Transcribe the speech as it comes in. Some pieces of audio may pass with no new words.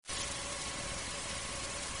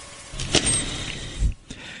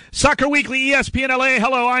Soccer Weekly, ESPN LA.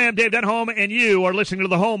 Hello, I am Dave Denholm, and you are listening to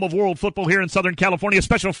the home of world football here in Southern California.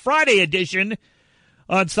 Special Friday edition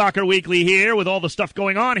on Soccer Weekly here with all the stuff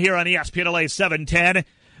going on here on ESPN LA 710.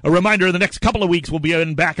 A reminder, the next couple of weeks we'll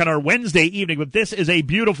be back on our Wednesday evening, but this is a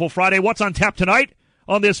beautiful Friday. What's on tap tonight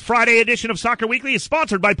on this Friday edition of Soccer Weekly is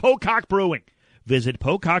sponsored by Pocock Brewing. Visit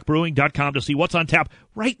pocockbrewing.com to see what's on tap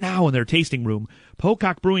right now in their tasting room.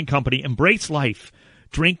 Pocock Brewing Company, embrace life.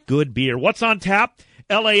 Drink good beer. What's on tap?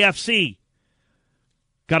 LAFC.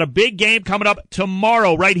 Got a big game coming up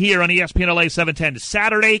tomorrow right here on ESPN LA 710.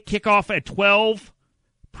 Saturday, kickoff at 12.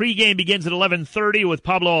 Pregame begins at 11:30 with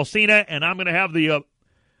Pablo Alsina, and I'm going to have the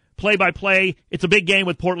play-by-play. It's a big game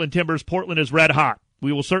with Portland Timbers. Portland is red hot.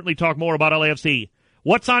 We will certainly talk more about LAFC.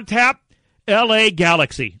 What's on tap? LA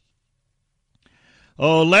Galaxy.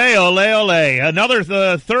 Ole, ole, ole.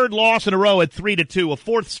 Another third loss in a row at 3-2. A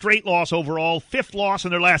fourth straight loss overall. Fifth loss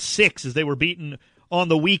in their last six as they were beaten on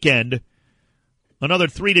the weekend. Another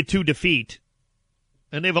 3-2 defeat.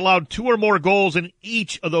 And they've allowed two or more goals in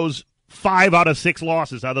each of those 5 out of 6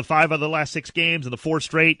 losses. Out of the 5 out of the last 6 games and the 4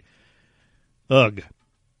 straight. Ugh.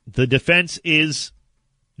 The defense is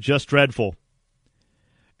just dreadful.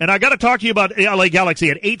 And I got to talk to you about LA Galaxy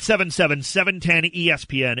at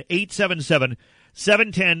 877-710-ESPN.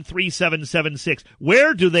 877-710-3776.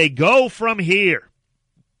 Where do they go from here?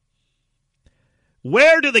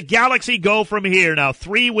 Where do the Galaxy go from here? Now,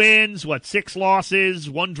 3 wins, 6 losses,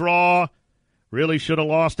 1 draw. Really should have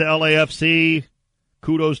lost to LAFC.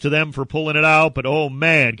 Kudos to them for pulling it out, but oh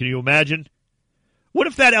man, can you imagine? What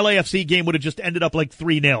if that LAFC game would have just ended up like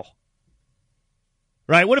 3-0?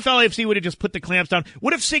 Right? What if LAFC would have just put the clamps down?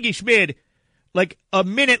 What if Siggy Schmid, like a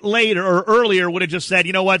minute later or earlier, would have just said,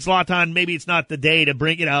 you know what, Zlatan, maybe it's not the day to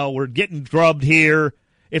bring, we're getting drubbed here.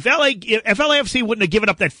 If LAFC wouldn't have given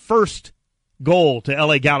up that first goal to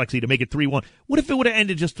LA Galaxy to make it 3-1, what if it would have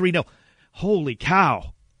ended just 3-0? Holy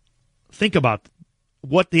cow. Think about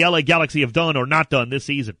what the LA Galaxy have done or not done this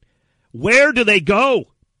season. Where do they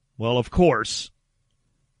go? Well, of course,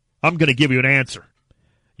 I'm going to give you an answer.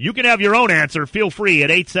 You can have your own answer. Feel free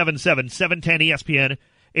at 877-710-ESPN,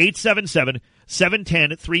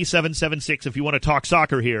 877-710-3776 if you want to talk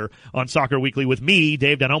soccer here on Soccer Weekly with me,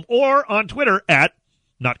 Dave Denholm, or on Twitter at,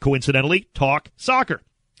 not coincidentally, Talk Soccer.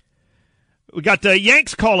 We got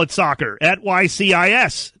Yanks Call It Soccer at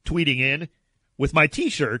YCIS tweeting in with my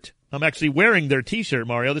T-shirt. I'm actually wearing their T-shirt,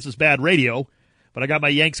 Mario. This is bad radio, but I got my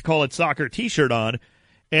Yanks Call It Soccer T-shirt on.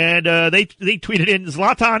 And they tweeted in,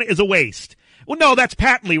 Zlatan is a waste. Well, no, that's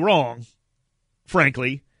patently wrong,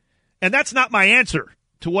 frankly. And that's not my answer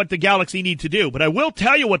to what the Galaxy need to do. But I will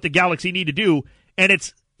tell you what the Galaxy need to do, and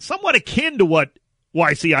it's somewhat akin to what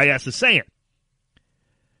YCIS is saying.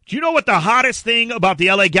 Do you know what the hottest thing about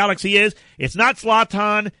the LA Galaxy is? It's not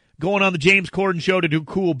Zlatan going on the James Corden show to do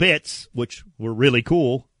cool bits, which were really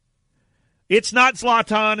cool. It's not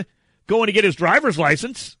Zlatan going to get his driver's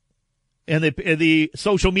license and the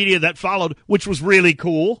social media that followed, which was really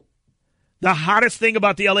cool. The hottest thing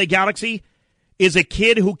about the LA Galaxy is a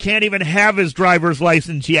kid who can't even have his driver's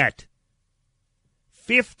license yet.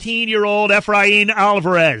 15-year-old Efrain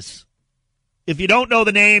Alvarez. If you don't know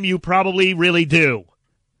the name, you probably really do.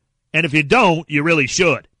 And if you don't, you really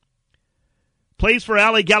should. Plays for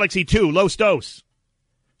LA Galaxy 2, Los Dos.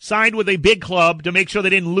 Signed with a big club to make sure they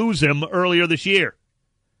didn't lose him earlier this year.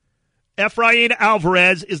 Efrain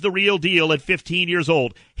Alvarez is the real deal at 15 years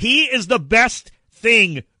old. He is the best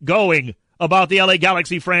thing going about the LA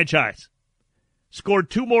Galaxy franchise. Scored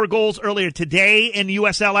 2 more goals earlier today in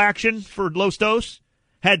USL action for Los Dos.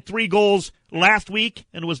 Had 3 goals last week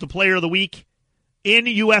and was the player of the week in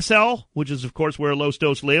USL, which is, of course, where Los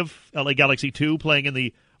Dos live. LA Galaxy 2 playing in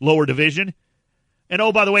the lower division. And,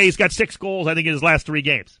 oh, by the way, he's got 6 goals, I think, in his last 3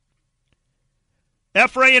 games.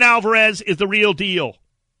 Efrain Alvarez is the real deal.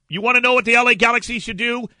 You want to know what the LA Galaxy should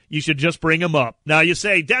do? You should just bring him up. Now, you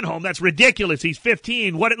say, Denholm, that's ridiculous. He's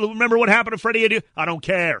 15. Remember what happened to Freddie Adu? I don't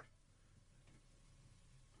care.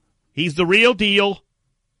 He's the real deal.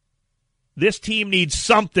 This team needs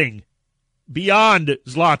something beyond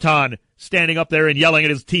Zlatan standing up there and yelling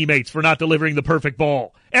at his teammates for not delivering the perfect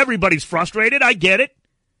ball. Everybody's frustrated. I get it.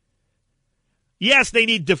 Yes, they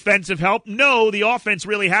need defensive help. No, the offense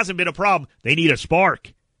really hasn't been a problem. They need a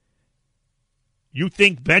spark. You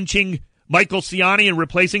think benching Michael Ciani and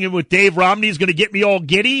replacing him with Dave Romney is going to get me all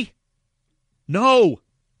giddy? No.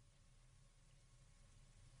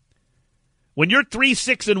 When you're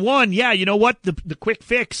 3-6-1, yeah, you know what? The quick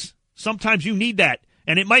fix. Sometimes you need that.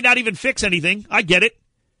 And it might not even fix anything. I get it.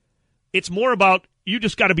 It's more about you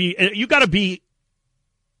got to be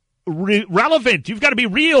relevant. You've got to be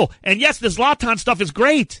real. And yes, the Zlatan stuff is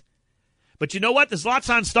great. But you know what? The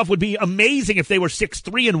Zlatan stuff would be amazing if they were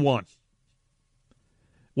 6-3-1.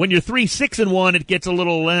 When you're 3-6-1, it gets a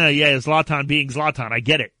little, Zlatan being Zlatan. I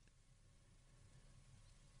get it.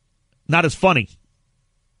 Not as funny.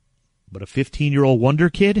 But a 15-year-old wonder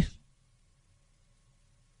kid?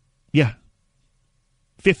 Yeah.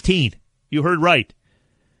 15. You heard right.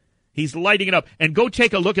 He's lighting it up. And go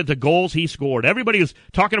take a look at the goals he scored. Everybody was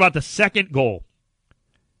talking about the second goal.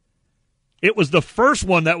 It was the first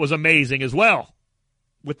one that was amazing as well,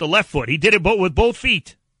 with the left foot. He did it with both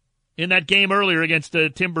feet in that game earlier against the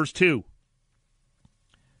Timbers 2.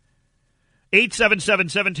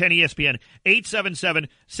 877-710-ESPN,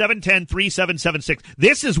 877-710-3776.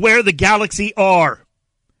 This is where the Galaxy are.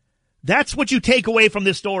 That's what you take away from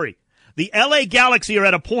this story. The LA Galaxy are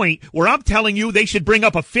at a point where I'm telling you they should bring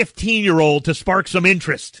up a 15-year-old to spark some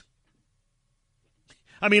interest.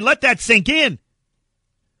 I mean, let that sink in.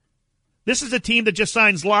 This is a team that just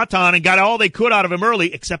signed Zlatan and got all they could out of him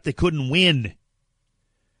early, except they couldn't win.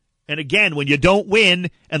 And again, when you don't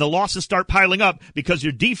win and the losses start piling up because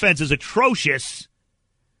your defense is atrocious,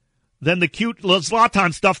 then the cute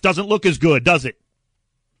Zlatan stuff doesn't look as good, does it?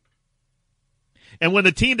 And when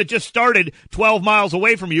the team that just started 12 miles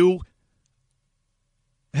away from you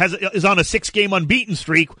is on a 6-game unbeaten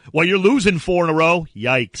streak while you're losing 4 in a row,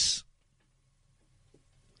 yikes.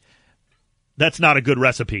 That's not a good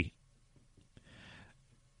recipe.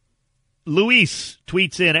 Luis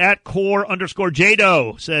tweets in,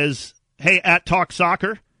 @core_Jado, says, hey, @Talk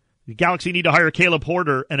Soccer, the Galaxy need to hire Caleb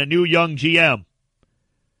Porter and a new young GM.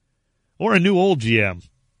 Or a new old GM.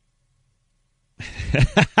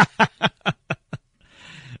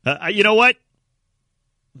 You know what?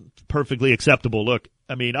 It's perfectly acceptable. Look,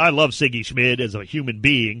 I mean, I love Siggy Schmid as a human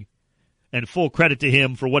being, and full credit to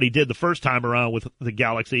him for what he did the first time around with the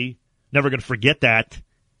Galaxy. Never going to forget that.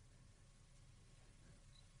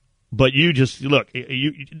 But you just, look,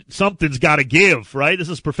 something's got to give, right? This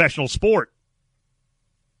is professional sport.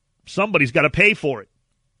 Somebody's got to pay for it.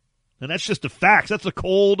 And that's just the facts. That's the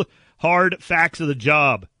cold, hard facts of the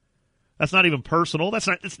job. That's not even personal.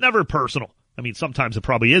 It's never personal. I mean, sometimes it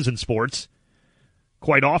probably is in sports.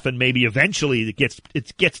 Quite often, maybe eventually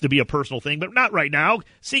it gets to be a personal thing, but not right now.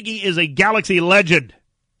 Siggy is a Galaxy legend.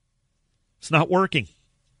 It's not working.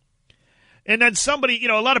 And then somebody,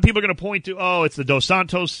 a lot of people are going to point to, it's the Dos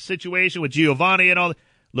Santos situation with Giovanni and all that.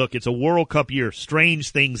 Look, it's a World Cup year. Strange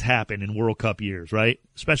things happen in World Cup years, right?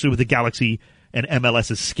 Especially with the Galaxy and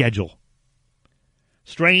MLS's schedule.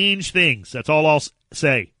 Strange things. That's all I'll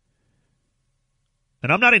say.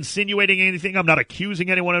 And I'm not insinuating anything. I'm not accusing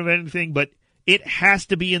anyone of anything, but it has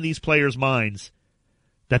to be in these players' minds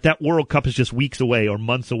that World Cup is just weeks away or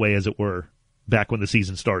months away, as it were, back when the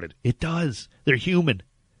season started. It does. They're human.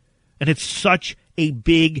 And it's such a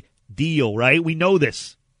big deal, right? We know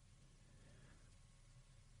this.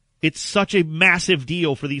 It's such a massive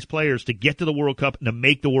deal for these players to get to the World Cup and to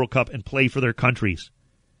make the World Cup and play for their countries.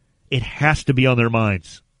 It has to be on their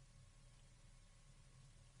minds.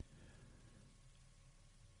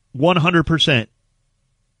 100%.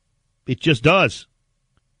 It just does.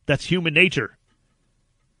 That's human nature.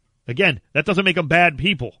 Again, that doesn't make them bad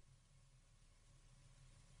people.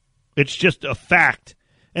 It's just a fact.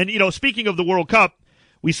 And, speaking of the World Cup,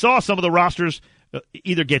 we saw some of the rosters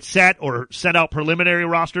either get set or sent out preliminary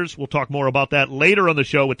rosters. We'll talk more about that later on the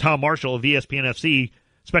show with Tom Marshall of ESPN FC,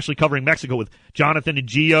 especially covering Mexico, with Jonathan and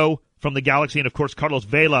Gio from the Galaxy, and, of course, Carlos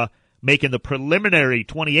Vela making the preliminary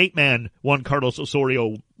 28-man Juan Carlos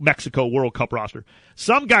Osorio Mexico World Cup roster.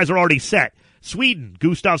 Some guys are already set. Sweden,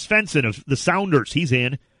 Gustav Svensson of the Sounders, he's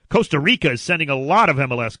in. Costa Rica is sending a lot of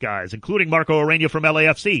MLS guys, including Marco Arena from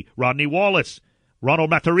LAFC, Rodney Wallace,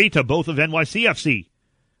 Ronald Matarrita, both of NYCFC.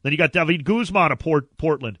 Then you got David Guzman of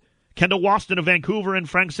Portland, Kendall Waston of Vancouver, and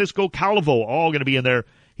Francisco Calvo, all going to be in there.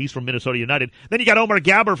 He's from Minnesota United. Then you got Omar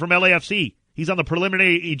Gabber from LAFC. He's on the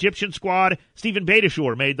preliminary Egyptian squad. Stephen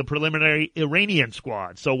Beitashour made the preliminary Iranian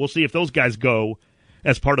squad. So we'll see if those guys go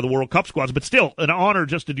as part of the World Cup squads. But still, an honor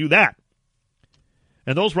just to do that.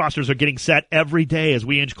 And those rosters are getting set every day as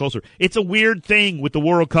we inch closer. It's a weird thing with the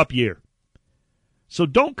World Cup year. So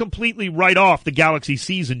don't completely write off the Galaxy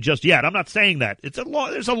season just yet. I'm not saying that.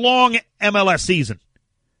 There's a long MLS season.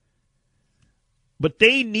 But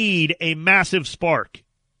they need a massive spark.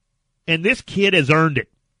 And this kid has earned it.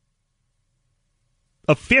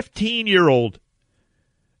 A 15-year-old,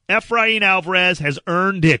 Efrain Alvarez, has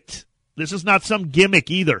earned it. This is not some gimmick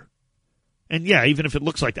either. And yeah, even if it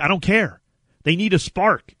looks like that, I don't care. They need a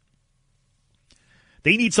spark.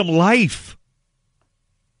 They need some life.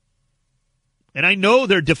 And I know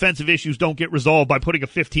their defensive issues don't get resolved by putting a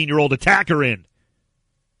 15-year-old attacker in.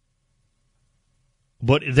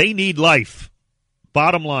 but they need life.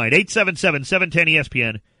 Bottom line,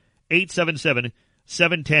 877-710-ESPN,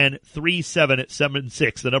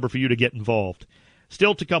 877-710-3776, the number for you to get involved.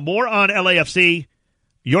 Still to come, more on LAFC,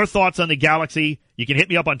 your thoughts on the Galaxy. You can hit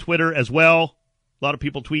me up on Twitter as well. A lot of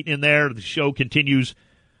people tweeting in there. The show continues,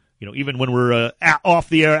 even when we're off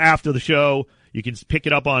the air after the show. You can pick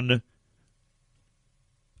it up on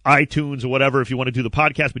iTunes or whatever if you want to do the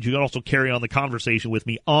podcast, but you can also carry on the conversation with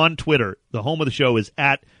me on Twitter. The home of the show is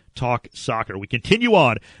at Talk Soccer. We continue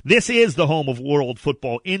on. This is the home of world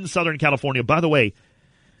football in Southern California. By the way,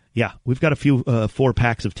 we've got a few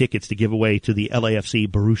 4-packs of tickets to give away to the LAFC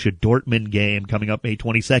Borussia Dortmund game coming up May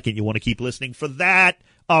 22nd. You want to keep listening for that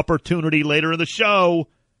opportunity later in the show.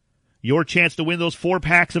 Your chance to win those 4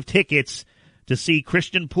 packs of tickets to see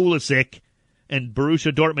Christian Pulisic and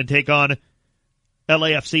Borussia Dortmund take on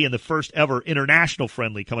LAFC in the first ever international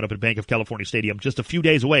friendly coming up at Bank of California Stadium just a few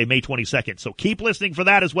days away, May 22nd. So keep listening for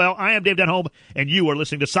that as well. I am Dave Denholm, and you are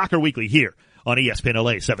listening to Soccer Weekly here on ESPN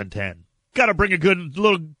LA 710. Got to bring a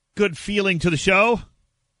good feeling to the show.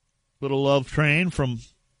 Little Love Train from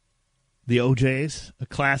the OJs, a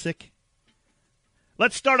classic.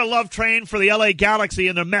 Let's start a love train for the LA Galaxy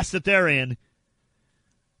and the mess that they're in.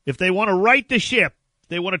 If they want to right the ship,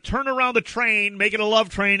 they want to turn around the train, make it a love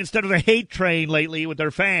train instead of a hate train lately with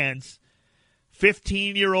their fans.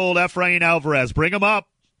 15-year-old Efrain Alvarez. Bring him up.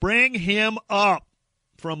 Bring him up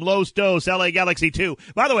from Los Dos, LA Galaxy 2.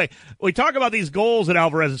 By the way, we talk about these goals that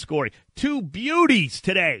Alvarez is scoring. 2 beauties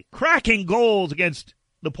today. Cracking goals against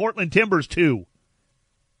the Portland Timbers 2.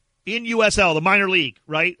 In USL, the minor league,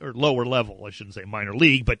 right? Or lower level. I shouldn't say minor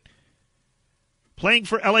league, but playing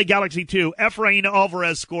for LA Galaxy 2, Efrain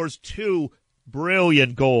Alvarez scores 2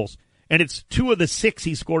 brilliant goals. And it's 2 of the 6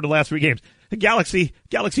 he scored in the last 3 games. The Galaxy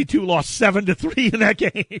 2 lost 7-3 in that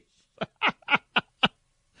game.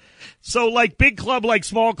 So like big club, like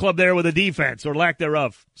small club there with a defense or lack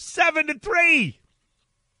thereof. 7-3.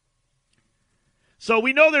 So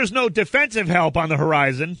we know there's no defensive help on the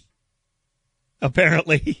horizon,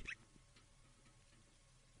 apparently.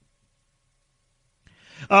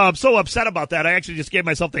 I'm so upset about that. I actually just gave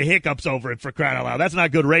myself the hiccups over it, for crying out loud. That's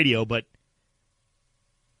not good radio, but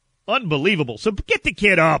unbelievable. So get the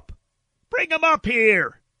kid up. Bring him up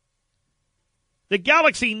here. The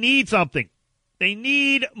Galaxy need something. They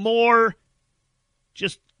need more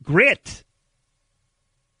just grit.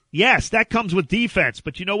 Yes, that comes with defense,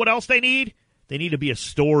 but you know what else they need? They need to be a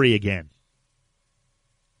story again.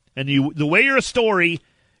 And the way you're a story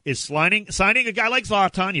is signing a guy like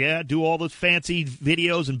Zlatan, do all the fancy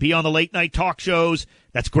videos and be on the late-night talk shows.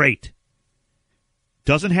 That's great.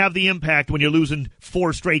 Doesn't have the impact when you're losing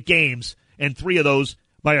 4 straight games and 3 of those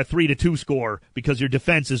by a 3-2 score because your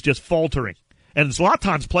defense is just faltering. And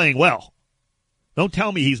Zlatan's playing well. Don't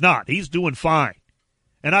tell me he's not. He's doing fine.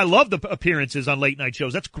 And I love the appearances on late-night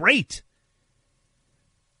shows. That's great.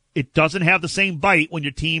 It doesn't have the same bite when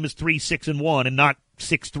your team is 3-6-1 and not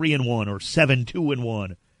 6-3-1 or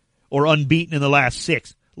 7-2-1 or unbeaten in the last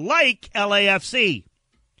 6, like LAFC.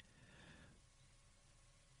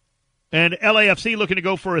 And LAFC looking to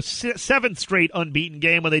go for a 7th straight unbeaten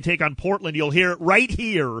game when they take on Portland. You'll hear it right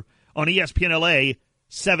here on ESPN LA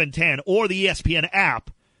 710 or the ESPN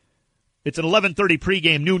app. It's an 11:30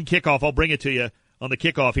 pregame, noon kickoff. I'll bring it to you on the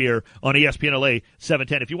kickoff here on ESPN LA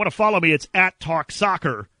 710. If you want to follow me, it's at Talk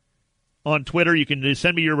Soccer on Twitter. You can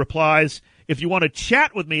send me your replies. If you want to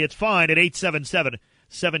chat with me, it's fine at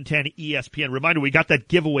 877-710-ESPN. Reminder, we got that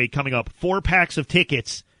giveaway coming up. 4 packs of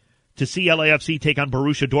tickets to see LAFC take on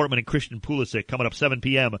Borussia Dortmund and Christian Pulisic coming up 7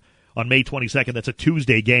 p.m. on May 22nd. That's a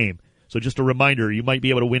Tuesday game. So just a reminder, you might be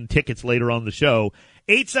able to win tickets later on the show.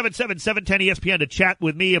 877-710-ESPN to chat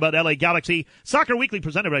with me about LA Galaxy. Soccer Weekly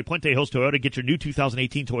presented by Puente Hills Toyota. Get your new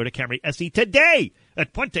 2018 Toyota Camry SE today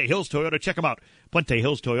at Puente Hills Toyota. Check them out,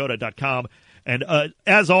 PuenteHillsToyota.com. And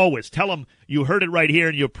as always, tell them you heard it right here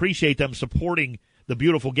and you appreciate them supporting the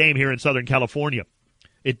beautiful game here in Southern California.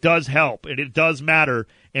 It does help, and it does matter,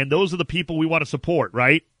 and those are the people we want to support,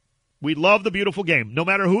 right? We love the beautiful game, no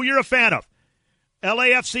matter who you're a fan of.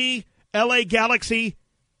 LAFC, LA Galaxy,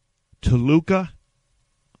 Toluca.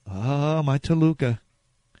 Oh, my Toluca.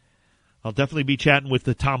 I'll definitely be chatting with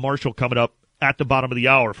the Tom Marshall coming up at the bottom of the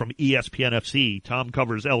hour from ESPN FC. Tom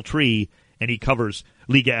covers El Tri, and he covers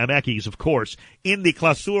Liga MX, of course, in the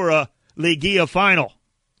Clausura Liguilla final.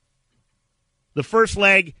 The first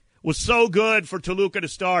leg was so good for Toluca to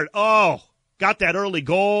start. Oh, got that early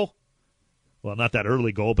goal. Well, not that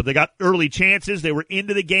early goal, but they got early chances. They were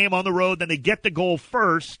into the game on the road. Then they get the goal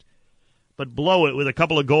first, but blow it with a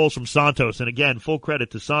couple of goals from Santos. And again, full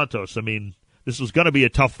credit to Santos. I mean, this was going to be a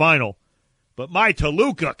tough final. But my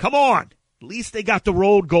Toluca, come on. At least they got the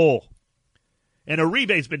road goal. And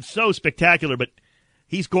Uribe's been so spectacular, but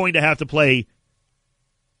he's going to have to play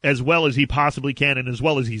as well as he possibly can and as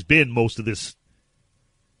well as he's been most of this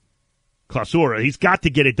Clausura. He's got to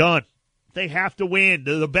get it done. They have to win.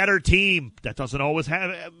 They're the better team. That doesn't always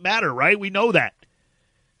matter, right? We know that.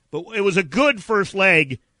 But it was a good first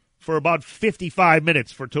leg for about 55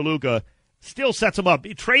 minutes for Toluca. Still sets them up.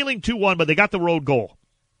 Trailing 2-1, but they got the road goal.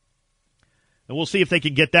 And we'll see if they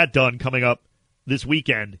can get that done coming up this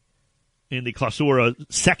weekend in the Clausura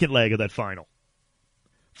second leg of that final.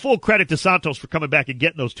 Full credit to Santos for coming back and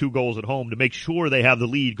getting those 2 goals at home to make sure they have the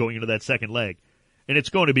lead going into that second leg. And it's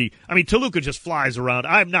going to be, Toluca just flies around.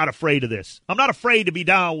 I'm not afraid of this. I'm not afraid to be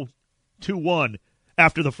down 2-1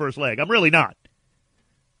 after the first leg. I'm really not.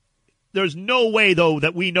 There's no way, though,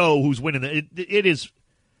 that we know who's winning. It is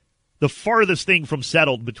the farthest thing from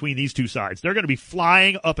settled between these two sides. They're going to be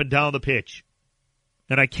flying up and down the pitch.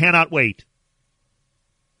 And I cannot wait.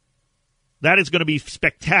 That is going to be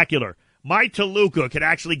spectacular. My Toluca could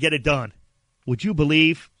actually get it done. Would you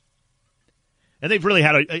believe? And they really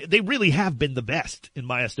have been the best, in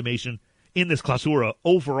my estimation, in this Clausura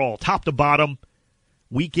overall, top to bottom,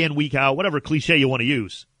 week in, week out, whatever cliche you want to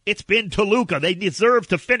use. It's been Toluca. They deserve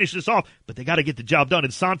to finish this off, but they got to get the job done.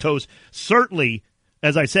 And Santos certainly,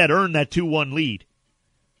 as I said, earned that 2-1 lead.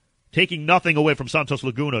 Taking nothing away from Santos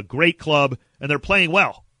Laguna. Great club, and they're playing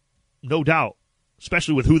well, no doubt,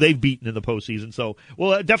 especially with who they've beaten in the postseason. So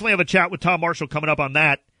we'll definitely have a chat with Tom Marshall coming up on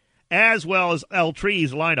that, as well as El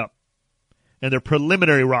Tri's lineup and their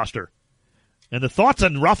preliminary roster. And the thoughts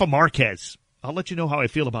on Rafa Marquez. I'll let you know how I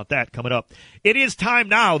feel about that coming up. It is time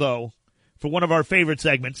now, though, for one of our favorite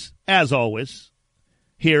segments, as always,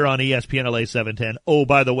 here on ESPN LA 710. Oh,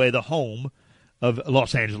 by the way, the home of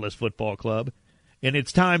Los Angeles Football Club. And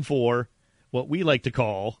it's time for what we like to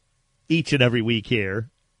call each and every week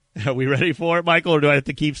here. Are we ready for it, Michael, or do I have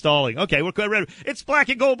to keep stalling? Okay, we're ready. It's Black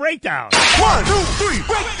and Gold Breakdown. 1, 2, 3,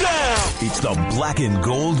 breakdown. It's the Black and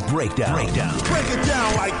Gold Breakdown. Break it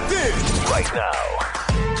down like this. Right now.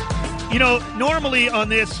 Normally on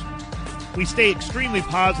this, we stay extremely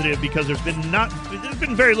positive because there's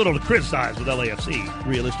been very little to criticize with LAFC,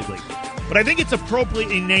 realistically. But I think it's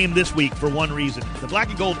appropriately named this week for one reason, the Black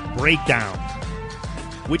and Gold Breakdown,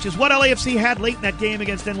 which is what LAFC had late in that game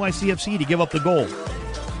against NYCFC to give up the goal.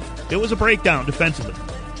 It was a breakdown defensively.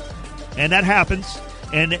 And that happens,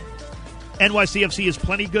 and NYCFC is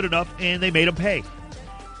plenty good enough, and they made them pay.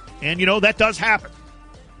 And, that does happen.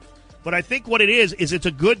 But I think what it is it's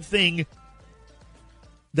a good thing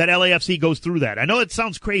that LAFC goes through that. I know it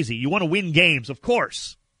sounds crazy. You want to win games, of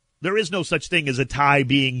course. There is no such thing as a tie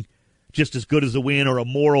being just as good as a win or a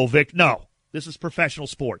moral victory. No, this is professional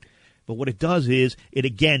sport. But what it does is it,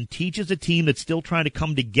 again, teaches a team that's still trying to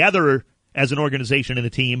come together as an organization and a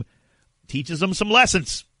team, teaches them some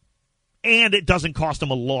lessons. And it doesn't cost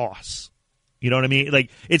them a loss. You know what I mean? Like,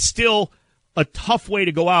 it's still a tough way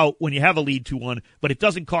to go out when you have a lead 2-1, but it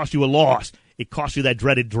doesn't cost you a loss. It costs you that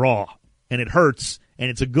dreaded draw. And it hurts, and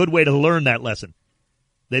it's a good way to learn that lesson.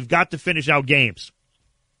 They've got to finish out games.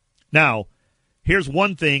 Now, here's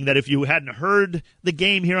one thing that if you hadn't heard the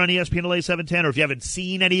game here on ESPN LA 710, or if you haven't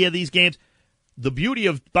seen any of these games, the beauty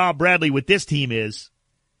of Bob Bradley with this team is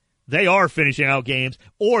they are finishing out games,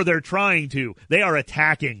 or they're trying to. They are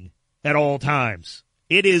attacking at all times.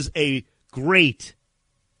 It is a great,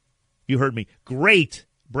 you heard me, great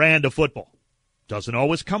brand of football. Doesn't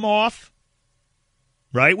always come off,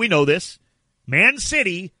 right? We know this. Man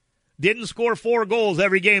City didn't score 4 goals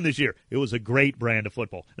every game this year. It was a great brand of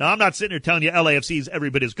football. Now, I'm not sitting here telling you LAFC's every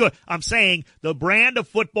bit as good. I'm saying the brand of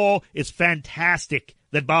football is fantastic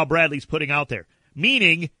that Bob Bradley's putting out there,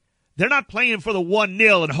 meaning they're not playing for the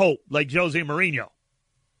 1-0 and hope like Jose Mourinho.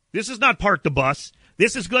 This is not park the bus.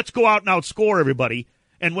 This is let's go out and outscore everybody.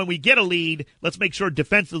 And when we get a lead, let's make sure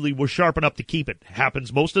defensively we're sharp enough to keep it.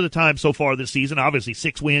 Happens most of the time so far this season. Obviously,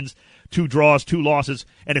 6 wins, 2 draws, 2 losses,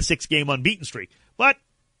 and a 6-game unbeaten streak. But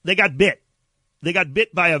they got bit. They got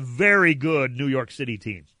bit by a very good New York City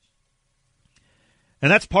team.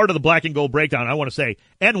 And that's part of the Black and Gold Breakdown. I want to say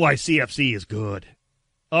NYCFC is good.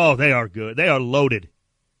 Oh, they are good. They are loaded.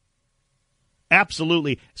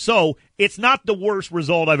 Absolutely. So it's not the worst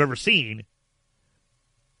result I've ever seen.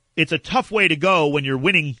 It's a tough way to go when you're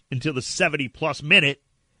winning until the 70-plus minute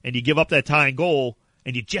and you give up that tying goal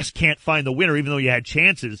and you just can't find the winner even though you had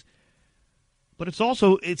chances. But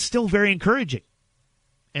it's still very encouraging.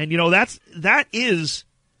 And, that is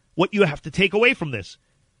what you have to take away from this.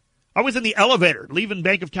 I was in the elevator leaving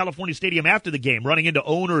Bank of California Stadium after the game, running into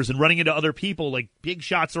owners and running into other people, like big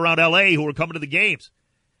shots around L.A. who were coming to the games.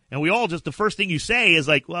 And we all just, the first thing you say is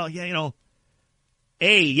like, well, yeah,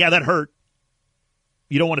 that hurt.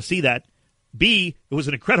 you don't want to see that. B, it was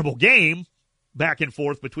an incredible game back and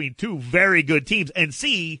forth between two very good teams. And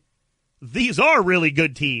C, these are really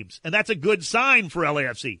good teams, and that's a good sign for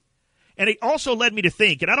LAFC. And it also led me to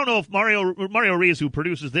think, and I don't know if Mario Reyes, who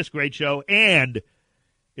produces this great show and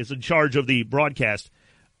is in charge of the broadcast,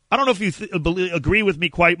 I don't know if you agree with me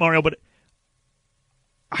quite, Mario, but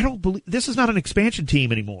I don't believe this is not an expansion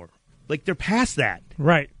team anymore. Like, they're past that.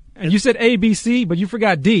 Right. And you said A, B, C, but you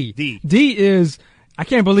forgot D. D is, I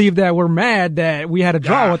can't believe that we're mad that we had a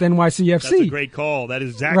draw with NYCFC. That's a great call. That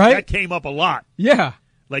is exactly right? That came up a lot. Yeah.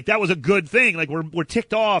 Like, that was a good thing. Like, we're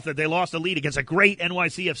ticked off that they lost the lead against a great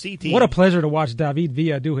NYCFC team. What a pleasure to watch David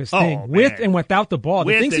Villa do his thing with and without the ball.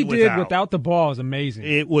 The things he did without the ball is amazing.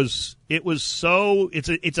 It was so.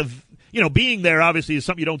 It's a being there obviously is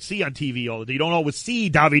something you don't see on TV all the time. You don't always see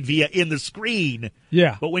David Villa in the screen.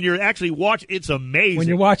 Yeah. But when you're actually watching, it's amazing. When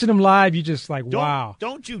you're watching him live, you just like, wow.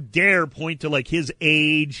 Don't you dare point to like his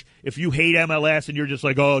age. If you hate MLS and you're just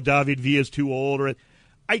like, oh, David Villa's too old,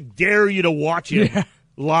 I dare you to watch him. Yeah.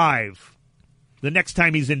 Live the next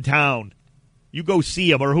time he's in town. You go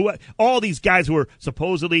see him, or all these guys who are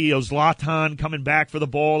supposedly Zlatan coming back for the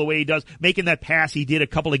ball the way he does, making that pass he did a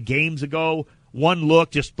couple of games ago, one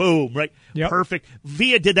look, just boom, right? Yep. Perfect.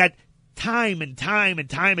 Villa did that time and time and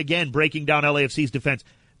time again, breaking down LAFC's defense.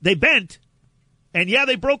 They bent, and yeah,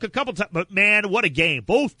 they broke a couple times, but man, what a game.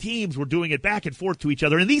 Both teams were doing it back and forth to each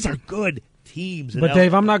other, and these are good teams. But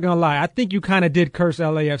Dave, I'm not going to lie. I think you kind of did curse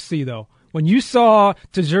LAFC, though. When you saw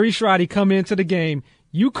Tajiri Shradi come into the game,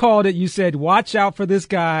 you called it. You said, watch out for this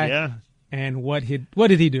guy. Yeah. And what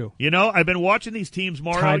did he do? I've been watching these teams,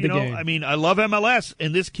 Mario. I mean, I love MLS,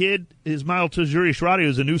 and this kid, Ismail Tajiri Shradi,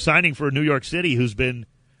 who's a new signing for New York City, who's been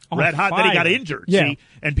red hot. Then he got injured. Yeah. See?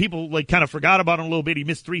 And people kind of forgot about him a little bit. He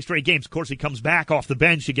missed 3 straight games. Of course, he comes back off the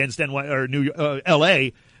bench against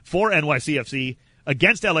LA for NYCFC.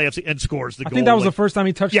 Against LAFC and scores the goal. I think that was the first time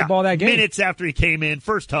he touched the ball that game. Minutes after he came in,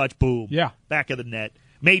 first touch, boom. Yeah. Back of the net.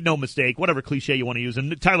 Made no mistake, whatever cliche you want to use.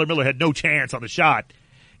 And Tyler Miller had no chance on the shot.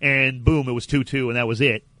 And boom, it was 2-2, and that was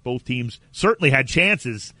it. Both teams certainly had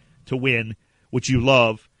chances to win, which you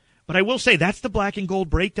love. But I will say, that's the black and gold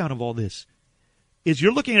breakdown of all this, is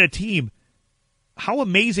you're looking at a team, how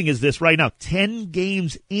amazing is this right now? 10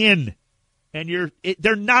 games in, and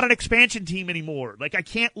they're not an expansion team anymore. Like, I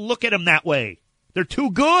can't look at them that way. They're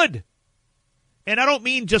too good. And I don't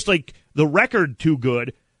mean just like the record too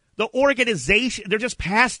good. The organization, they're just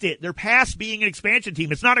past it. They're past being an expansion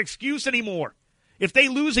team. It's not an excuse anymore. If they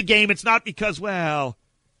lose a game, it's not because, they're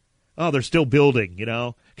still building,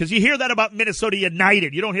 Because you hear that about Minnesota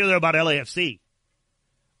United. You don't hear that about LAFC.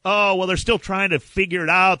 Oh, well, they're still trying to figure it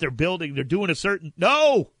out. They're building. They're doing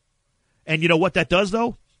No. And you know what that does,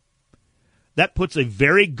 though? That puts a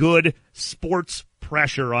very good sports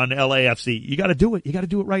pressure on LAFC. You got to do it. You got to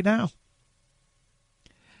do it right now.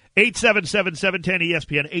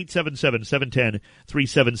 877-710-ESPN,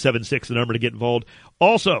 877-710-3776, the number to get involved.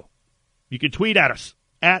 Also, you can tweet at us,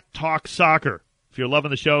 at Talk Soccer. If you're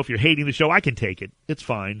loving the show, if you're hating the show, I can take it. It's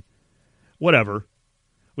fine. Whatever.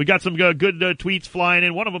 We got some good tweets flying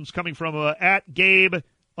in. One of them's coming from at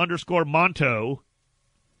Gabe_Monto.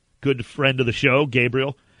 Good friend of the show,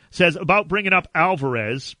 Gabriel. Says, about bringing up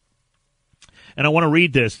Alvarez, and I want to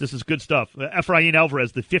read this. This is good stuff. Efrain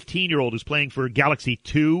Alvarez, the 15-year-old who's playing for Galaxy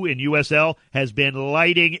 2 in USL, has been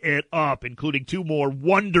lighting it up, including 2 more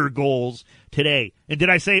wonder goals today. And did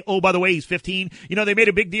I say, oh, by the way, he's 15? They made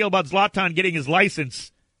a big deal about Zlatan getting his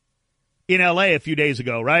license in L.A. a few days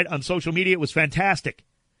ago, right? On social media, it was fantastic.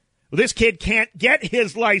 Well, this kid can't get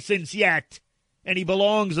his license yet, and he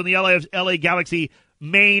belongs in the LA Galaxy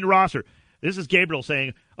main roster. This is Gabriel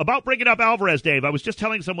saying, about bringing up Alvarez, Dave, I was just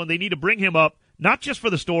telling someone they need to bring him up, not just for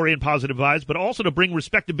the story and positive vibes, but also to bring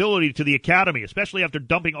respectability to the academy, especially after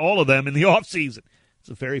dumping all of them in the offseason. It's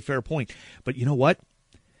a very fair point. But you know what?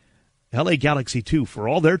 LA Galaxy 2, for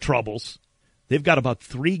all their troubles, they've got about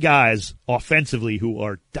 3 guys offensively who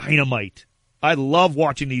are dynamite. I love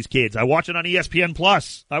watching these kids. I watch it on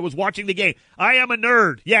ESPN+. I was watching the game. I am a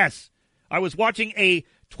nerd, yes. I was watching a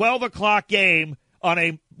 12 o'clock game on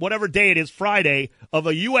a whatever day it is, Friday, of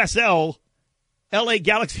a USL LA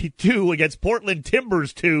Galaxy 2 against Portland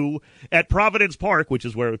Timbers 2 at Providence Park, which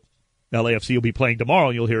is where LAFC will be playing tomorrow,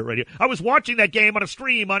 and you'll hear it right here. I was watching that game on a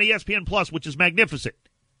stream on ESPN+, which is magnificent.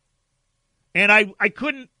 And I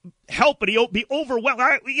couldn't help but be overwhelmed.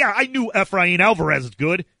 I knew Efrain Alvarez is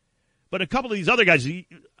good, but a couple of these other guys,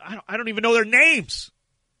 I don't even know their names.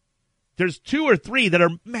 There's 2 or 3 that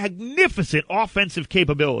are magnificent offensive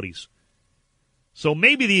capabilities. So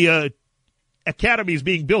maybe the academy is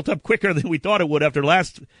being built up quicker than we thought it would after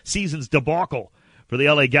last season's debacle for the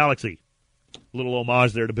LA Galaxy. A little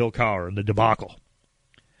homage there to Bill Cowher and the debacle.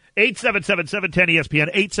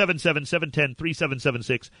 877-710-ESPN,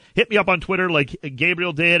 877-710-3776. Hit me up on Twitter like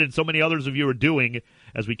Gabriel did and so many others of you are doing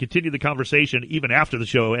as we continue the conversation even after the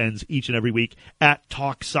show ends each and every week at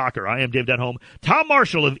Talk Soccer. I am Dave Denholm. Tom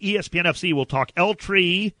Marshall of ESPN FC will talk El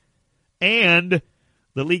Tri and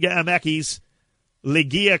the Liga MX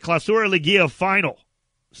Liguilla Clausura Liguilla final.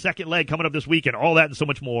 Second leg coming up this weekend. All that and so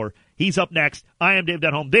much more. He's up next. I am Dave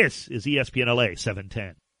Denholm. This is ESPN LA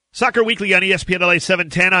 710. Soccer Weekly on ESPN LA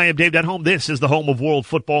 710. I am Dave Denholm. This is the home of world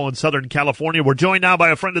football in Southern California. We're joined now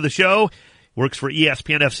by a friend of the show. Works for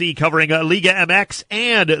ESPN FC covering Liga MX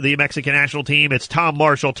and the Mexican national team. It's Tom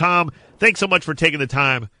Marshall. Tom, thanks so much for taking the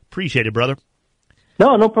time. Appreciate it, brother.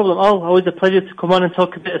 No problem. Always a pleasure to come on and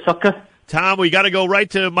talk a bit of soccer. Tom, we got to go right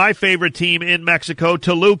to my favorite team in Mexico,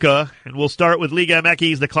 Toluca, and we'll start with Liga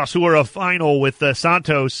MX, the Clausura final with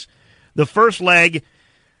Santos. The first leg,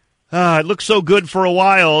 it looked so good for a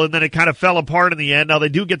while, and then it kind of fell apart in the end. Now, they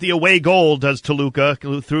do get the away goal, does Toluca,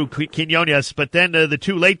 through Quinones, but then the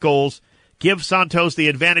two late goals give Santos the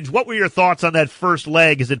advantage. What were your thoughts on that first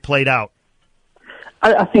leg as it played out?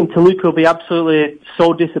 I think Toluca will be absolutely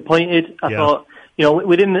so disappointed. I thought,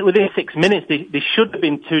 within 6 minutes, they should have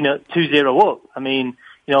been 2-0 up. I mean,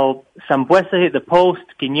 Sambuesa hit the post,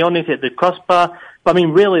 Quinones hit the crossbar. But, I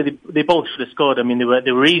mean, really, they both should have scored. I mean, they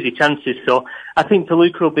were easy chances. So I think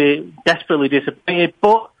Toluca will be desperately disappointed.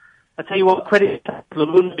 But I tell you what, credit to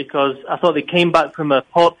Laguna because I thought they came back from a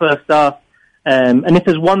poor first half. And if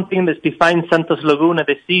there's one thing that's defined Santos Laguna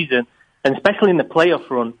this season, and especially in the playoff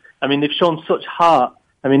run, I mean, they've shown such heart.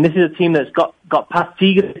 I mean, this is a team that's got past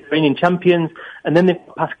Tigres, reigning champions, and then they've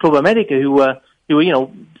passed Club America, who were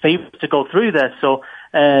favourites to go through there. So,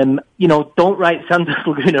 don't write Santos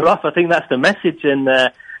Laguna off. I think that's the message, and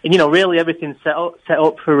really everything's set up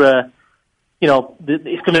for,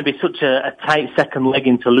 it's going to be such a tight second leg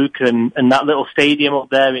in Toluca, and that little stadium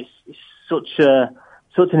up there, it's such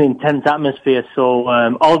an intense atmosphere. So,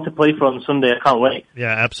 all to play for on Sunday. I can't wait.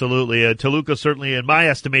 Yeah, absolutely. Toluca certainly, in my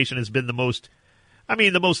estimation, has been the most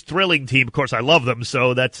thrilling team. Of course, I love them,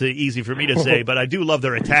 so that's easy for me to say, but I do love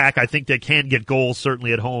their attack. I think they can get goals,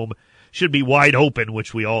 certainly at home. Should be wide open,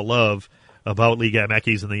 which we all love about Liga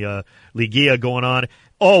MX and the Liguilla going on.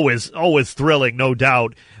 Always thrilling, no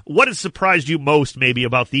doubt. What has surprised you most, maybe,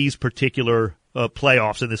 about these particular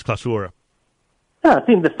playoffs in this Clausura? Yeah, I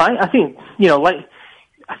think I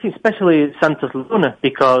think especially Santos Laguna,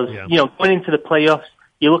 because, going into the playoffs,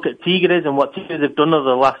 you look at Tigres and what Tigres have done over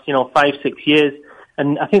the last, 5-6 years,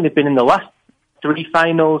 and I think they've been in the last 3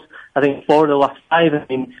 finals, I think 4 of the last 5. I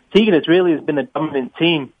mean, Tigres really has been a dominant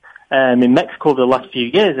team in Mexico over the last few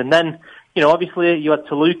years. And then, obviously you had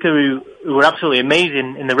Toluca who were absolutely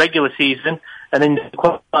amazing in the regular season, and then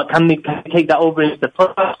can they take that over into the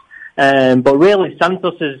playoffs? But really,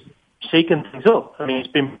 Santos has shaken things up. I mean, it's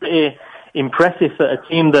been pretty impressive for a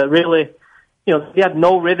team that really, they had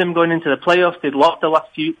no rhythm going into the playoffs. They'd lost the last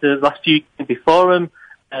few before them.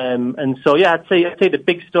 And so, I'd say the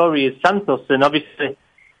big story is Santos, and obviously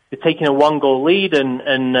they're taking a 1-goal lead,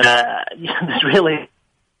 and there's really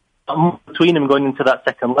between them going into that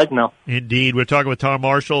second leg now. Indeed. We're talking with Tom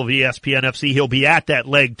Marshall of ESPN FC. He'll be at that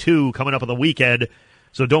leg, too, coming up on the weekend.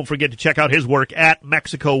 So don't forget to check out his work at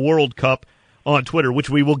Mexico World Cup on Twitter, which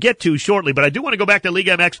we will get to shortly. But I do want to go back to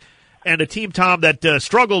Liga MX and a team, Tom, that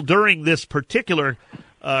struggled during this particular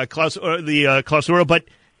Clausura, but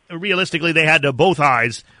realistically they had both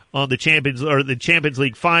eyes on the Champions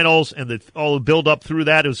League finals and all the build up through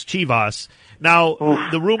that. It was Chivas. Now,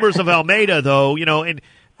 the rumors of Almeida, though, and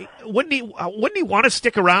wouldn't he want to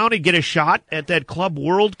stick around and get a shot at that Club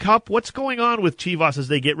World Cup? What's going on with Chivas as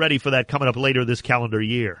they get ready for that coming up later this calendar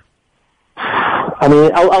year? I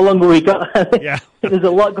mean, how long have we got? Yeah. There's a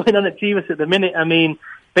lot going on at Chivas at the minute. I mean,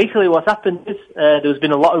 basically what's happened is there's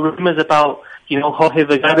been a lot of rumors about, Jorge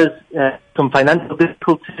Vergara's some financial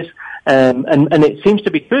difficulties, and it seems to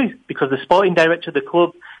be true because the sporting director of the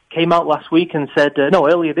club came out last week and said,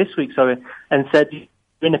 earlier this week, and said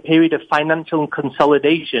we're in a period of financial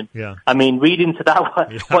consolidation. Yeah. I mean, read into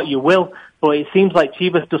that what you will, but it seems like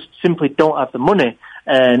Chivas just simply don't have the money,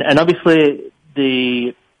 and obviously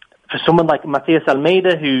for someone like Matias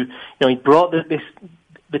Almeida, who he brought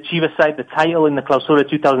the Chivas side the title in the Clausura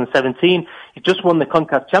 2017. He just won the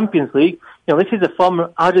CONCACAF Champions League. This is a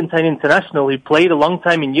former Argentine international who played a long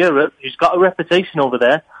time in Europe, who's got a reputation over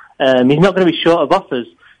there. He's not going to be short of offers.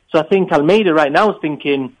 So I think Almeida right now is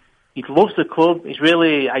thinking he loves the club. He's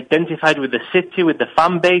really identified with the city, with the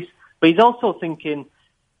fan base. But he's also thinking,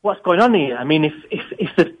 what's going on here? I mean,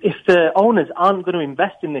 if the owners aren't going to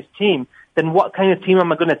invest in this team, then what kind of team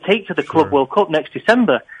am I going to take to the Club World Cup next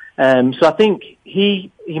December? So I think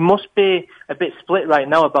he must be a bit split right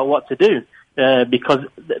now about what to do, because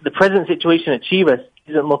the present situation at Chivas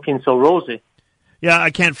isn't looking so rosy. Yeah,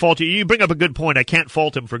 I can't fault you. You bring up a good point. I can't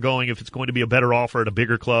fault him for going if it's going to be a better offer at a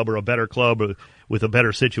bigger club or a better club or with a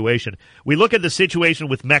better situation. We look at the situation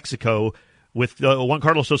with Mexico, with Juan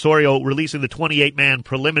Carlos Osorio releasing the 28-man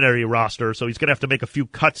preliminary roster, so he's going to have to make a few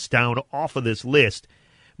cuts down off of this list.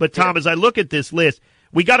 But, Tom, as I look at this list,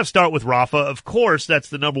 we got to start with Rafa. Of course, that's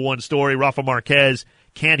the number one story. Rafa Marquez,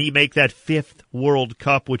 can he make that 5th World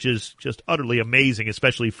Cup, which is just utterly amazing,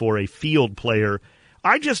 especially for a field player.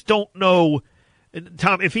 I just don't know,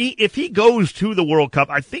 Tom, if he goes to the World Cup,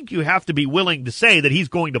 I think you have to be willing to say that he's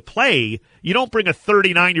going to play. You don't bring a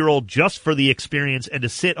 39-year-old just for the experience and to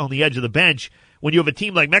sit on the edge of the bench when you have a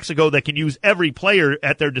team like Mexico that can use every player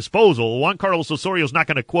at their disposal. Juan Carlos Osorio is not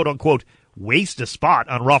going to, quote-unquote, waste a spot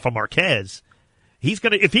on Rafa Marquez.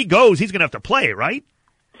 If he goes, he's going to have to play, right?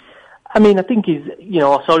 I mean, I think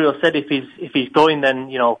Osorio said if he's going, then,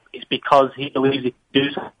 it's because he believes he can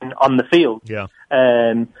do something on the field. Yeah.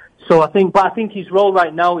 So I think his role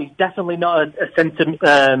right now is definitely not a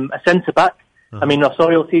centre back. Uh-huh. I mean,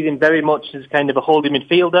 Osorio sees him very much as kind of a holding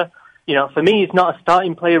midfielder. For me, he's not a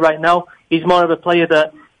starting player right now. He's more of a player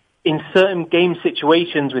that, in certain game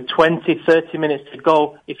situations with 20, 30 minutes to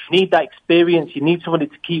go, if you need that experience, you need somebody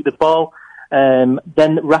to keep the ball,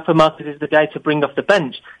 then Rafa Marquez is the guy to bring off the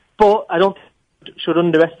bench. But I don't think we should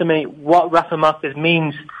underestimate what Rafa Marquez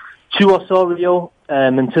means to Osorio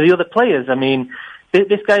and to the other players. I mean,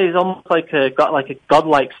 this guy is almost got a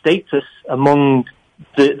godlike status among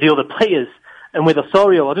the other players. And with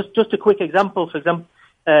Osorio, just a quick example, for example,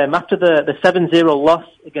 after the 7-0 loss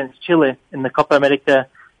against Chile in the Copa America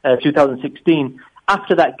 2016,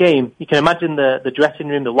 after that game, you can imagine the dressing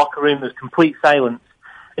room, the locker room, there was complete silence.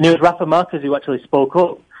 And it was Rafa Marquez who actually spoke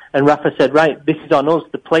up. And Rafa said, right, this is on us,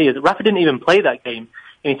 the players. Rafa didn't even play that game.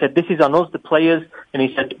 And he said, this is on us, the players. And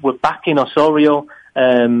he said, we're backing Osorio.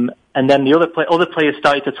 And then the other players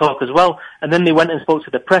started to talk as well. And then they went and spoke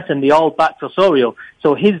to the press and they all backed Osorio.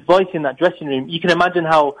 So his voice in that dressing room, you can imagine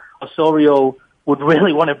how Osorio would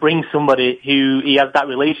really want to bring somebody who he has that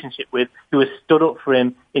relationship with, who has stood up for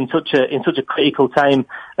him in such a critical time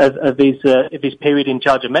of his period in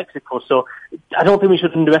charge of Mexico. So I don't think we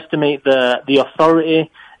should underestimate the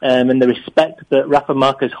authority and the respect that Rafa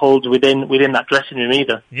Marquez holds within that dressing room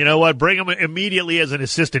either. You know what? Bring him immediately as an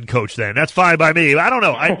assistant coach then. That's fine by me. I don't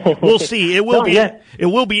know. We'll see. It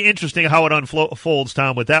will be interesting how it unfolds,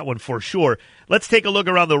 Tom, with that one for sure. Let's take a look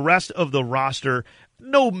around the rest of the roster.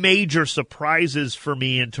 No major surprises for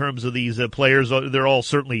me in terms of these players. They're all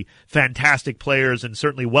certainly fantastic players and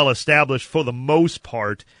certainly well-established for the most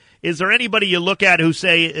part. Is there anybody you look at who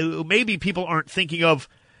say maybe people aren't thinking of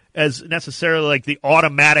as necessarily like the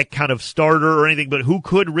automatic kind of starter or anything, but who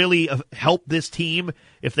could really help this team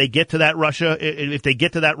if they get to that if they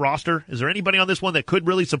get to that roster? Is there anybody on this one that could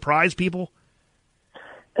really surprise people?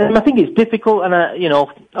 I think it's difficult, and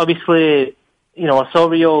obviously,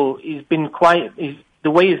 Osorio, the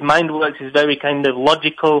way his mind works is very kind of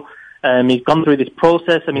logical. He's gone through this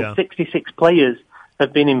process. 66 players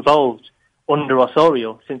have been involved under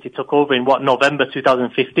Osorio since he took over in November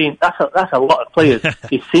 2015. That's a lot of players.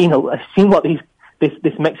 He's seen what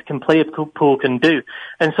this Mexican player pool can do,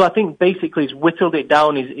 and so I think basically he's whittled it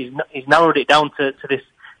down. He's narrowed it down to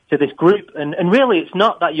this group, and really it's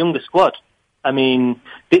not that young a squad. I mean,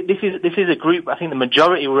 this is a group. I think the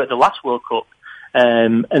majority were at the last World Cup.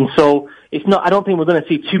 And so it's not. I don't think we're going to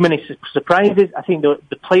see too many surprises. I think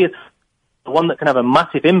the players, the one that can have a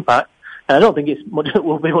massive impact, and I don't think it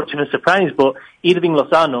will be much of a surprise. But Irving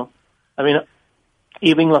Lozano,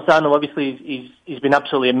 obviously he's been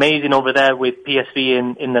absolutely amazing over there with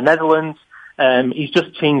PSV in the Netherlands. He's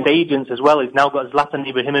just changed agents as well. He's now got Zlatan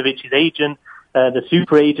Ibrahimovic's agent, the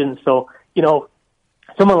super agent. So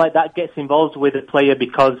someone like that gets involved with a player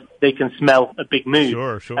because they can smell a big move.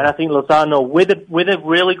 Sure. And I think Lozano, with a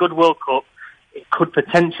really good World Cup, it could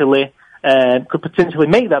potentially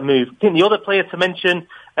make that move. I think the other player to mention,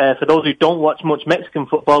 for those who don't watch much Mexican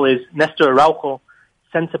football, is Nestor Araujo,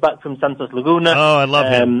 centre-back from Santos Laguna. Oh, I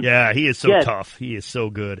love him. Yeah, he is so tough. He is so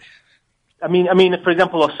good. I mean, for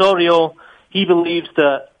example, Osorio, he believes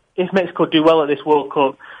that if Mexico do well at this World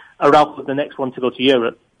Cup, Araujo is the next one to go to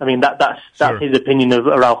Europe. I mean, that's his opinion of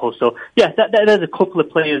Araujo. So, yeah, there's a couple of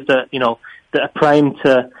players that are primed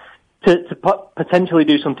to potentially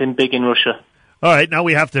do something big in Russia. All right, now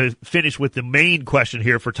we have to finish with the main question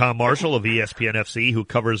here for Tom Marshall of ESPN FC, who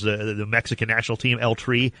covers the Mexican national team, El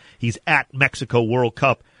Tri. He's at Mexico World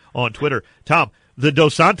Cup on Twitter. Tom, the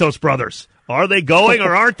Dos Santos brothers, are they going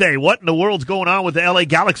or aren't they? What in the world's going on with the LA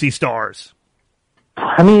Galaxy stars?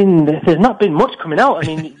 I mean, there's not been much coming out. I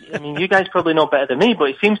mean, you guys probably know better than me, but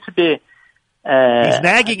it seems to be these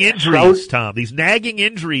nagging injuries, Tom. These nagging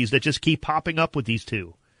injuries that just keep popping up with these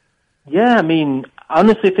two. Yeah, I mean, I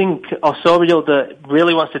honestly think Osorio that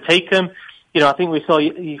really wants to take him. I think we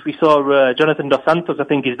saw Jonathan Dos Santos. I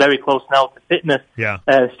think is very close now to fitness. Yeah.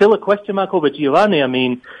 Still a question mark over Giovanni. I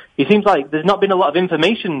mean, it seems like there's not been a lot of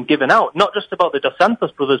information given out, not just about the Dos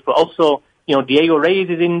Santos brothers, but also Diego Reyes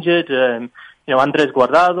is injured. Andres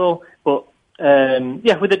Guardado. But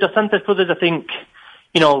with the Dos Santos brothers, I think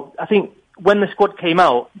when the squad came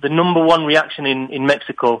out, the number one reaction in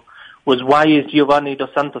Mexico was, why is Giovanni Dos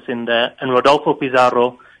Santos in there and Rodolfo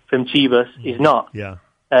Pizarro from Chivas is not? Yeah.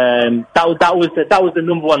 That was the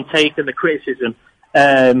number one take and the criticism.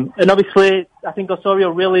 And obviously, I think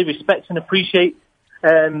Osorio really respects and appreciates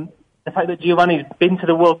the fact that Giovanni's been to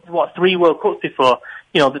the 3 World Cups before.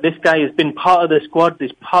 That this guy has been part of the squad,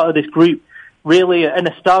 is part of this group, really, and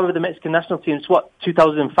a star of the Mexican national team since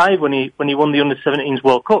 2005 when he won the Under-17s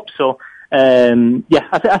World Cup. So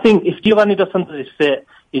I think if Giovanni Dos Santos is fit,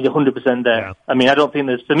 he's 100% there. Yeah. I mean, I don't think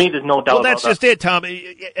there's no doubt about that. Well, that's just it, Tom.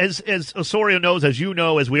 As Osorio knows, as you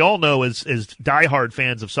know, as we all know, as diehard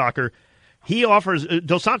fans of soccer, he offers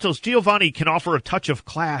Dos Santos. Giovanni can offer a touch of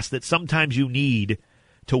class that sometimes you need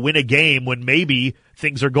to win a game when maybe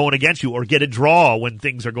things are going against you, or get a draw when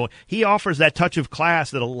things are going. He offers that touch of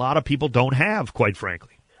class that a lot of people don't have, quite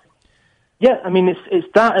frankly. Yeah, I mean, it's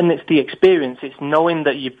that, and it's the experience. It's knowing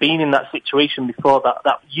that you've been in that situation before,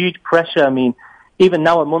 that huge pressure. I mean, even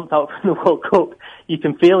now, a month out from the World Cup, you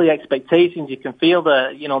can feel the expectations. You can feel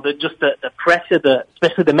the pressure that,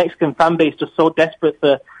 especially the Mexican fan base, just so desperate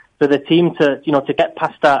for the team to get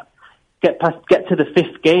past that, get to the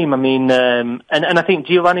 5th game. I mean, and I think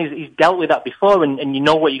Giovanni's he's dealt with that before, and you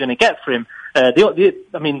know what you're going to get for him.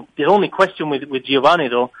 The only question with Giovanni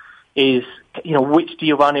though is, which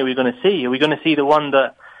Giovanni are we going to see? Are we going to see the one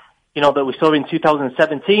that we saw in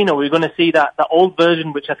 2017, or are we going to see that old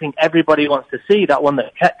version, which I think everybody wants to see, that one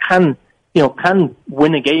that can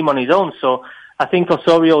win a game on his own? So I think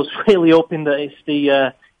Osorio's really hoping that it's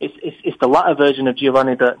the latter version of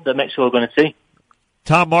Giovanni that Mexico are going to see.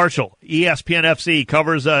 Tom Marshall, ESPN FC,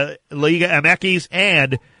 covers Liga MX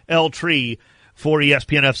and El Tri for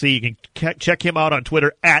ESPN FC. You can check him out on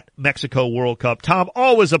Twitter at Mexico World Cup. Tom,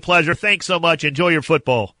 always a pleasure. Thanks so much. Enjoy your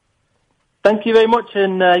football. Thank you very much,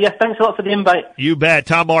 and thanks a lot for the invite. You bet.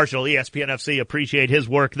 Tom Marshall, ESPN FC, appreciate his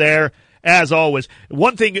work there. As always,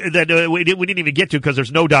 one thing that we didn't even get to, because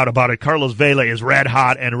there's no doubt about it, Carlos Vela is red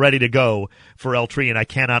hot and ready to go for El Tri, and I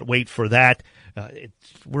cannot wait for that.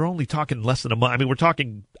 We're only talking less than a month. I mean, we're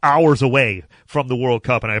talking hours away from the World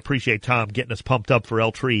Cup, and I appreciate Tom getting us pumped up for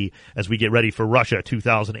El Tri as we get ready for Russia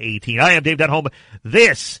 2018. I am Dave Denholm.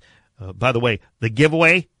 This, by the way, the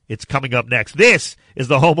giveaway, it's coming up next. This is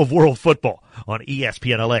the home of world football on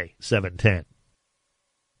ESPN LA 710.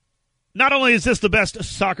 Not only is this the best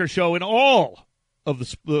soccer show in all of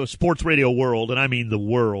the sports radio world, and I mean the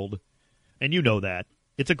world, and you know that,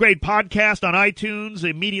 it's a great podcast on iTunes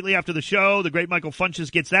immediately after the show. The great Michael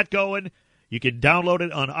Funches gets that going. You can download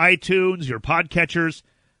it on iTunes, your podcatchers.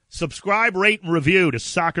 Subscribe, rate, and review to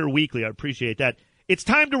Soccer Weekly. I appreciate that. It's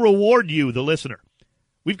time to reward you, the listener.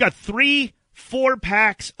 We've got 3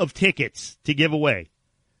 4-packs of tickets to give away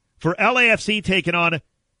for LAFC taking on,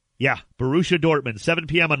 Borussia Dortmund, 7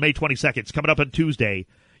 p.m. on May 22nd. It's coming up on Tuesday.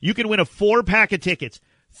 You can win a 4-pack of tickets.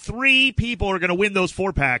 3 people are going to win those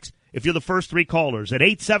 4-packs if you're the first 3 callers at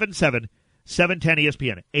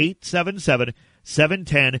 877-710-ESPN.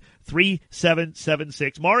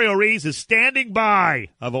 877-710-3776. Mario Rees is standing by.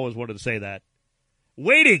 I've always wanted to say that.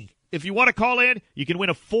 Waiting. If you want to call in, you can win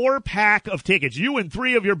a 4-pack of tickets. You and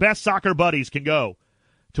 3 of your best soccer buddies can go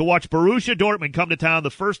to watch Borussia Dortmund come to town, the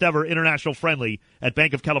first ever international friendly at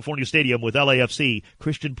Bank of California Stadium with LAFC.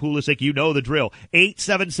 Christian Pulisic, you know the drill.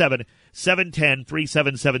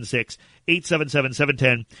 877-710-3776.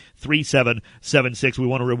 877-710-3776. We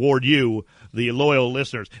want to reward you, the loyal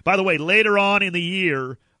listeners. By the way, later on in the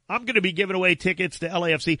year, I'm going to be giving away tickets to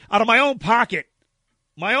LAFC out of my own pocket.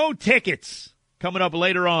 My own tickets coming up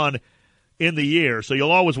later on in the year, so you'll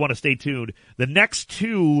always want to stay tuned. The next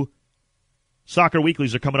 2 Soccer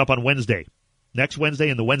Weeklies are coming up on Wednesday. Next Wednesday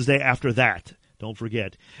and the Wednesday after that. Don't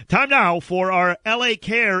forget. Time now for our LA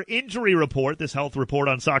Care Injury Report. This health report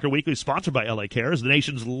on Soccer Weekly, sponsored by LA Care, is the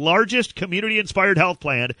nation's largest community-inspired health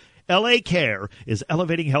plan. LA Care is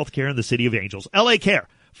elevating healthcare in the City of Angels. LA Care,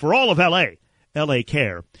 for all of LA.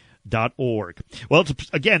 LACare.org. Well, it's,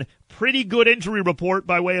 again, pretty good injury report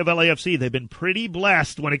by way of LAFC. They've been pretty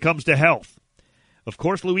blessed when it comes to health. Of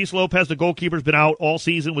course, Luis Lopez, the goalkeeper, has been out all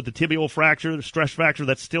season with the tibial fracture, the stress fracture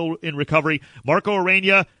that's still in recovery. Marco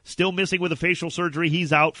Arena, still missing with a facial surgery.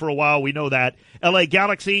 He's out for a while. We know that. LA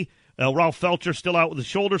Galaxy, Ralph Felcher still out with a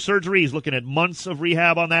shoulder surgery. He's looking at months of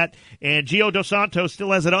rehab on that. And Gio Dos Santos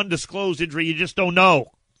still has an undisclosed injury. You just don't know.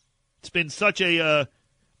 It's been such a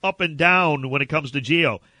up and down when it comes to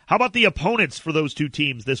Gio. How about the opponents for those two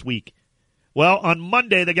teams this week? Well, on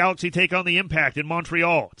Monday, the Galaxy take on the Impact in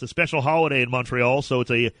Montreal. It's a special holiday in Montreal, so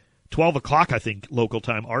it's a 12 o'clock, I think, local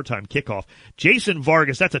time, our time, kickoff. Jason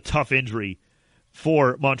Vargas, that's a tough injury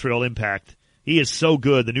for Montreal Impact. He is so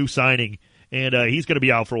good, the new signing, and he's going to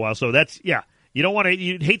be out for a while. So that's, yeah,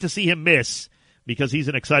 you'd hate to see him miss because he's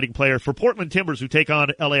an exciting player. For Portland Timbers, who take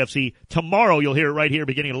on LAFC tomorrow, you'll hear it right here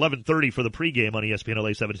beginning at 11:30 for the pregame on ESPN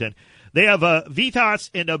LA 710. They have Vitas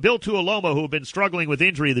and Bill Tuoloma, who have been struggling with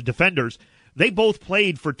injury, the defenders. They both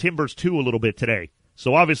played for Timbers 2 a little bit today.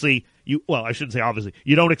 So obviously, I shouldn't say obviously,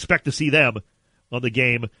 you don't expect to see them on the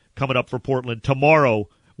game coming up for Portland tomorrow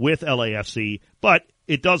with LAFC. But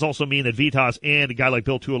it does also mean that Vitas and a guy like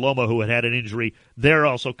Bill Tuoloma, who had an injury, they're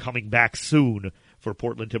also coming back soon for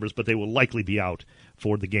Portland Timbers, but they will likely be out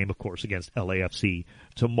for the game, of course, against LAFC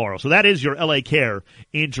tomorrow. So that is your LA Care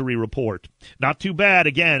injury report. Not too bad,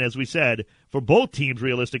 again, as we said, for both teams,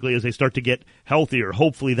 realistically, as they start to get healthier.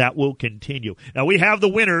 Hopefully that will continue. Now, we have the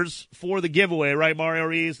winners for the giveaway, right, Mario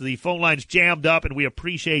Rees? The phone line's jammed up, and we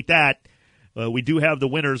appreciate that. We do have the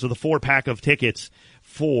winners of the 4-pack of tickets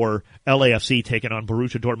for LAFC taking on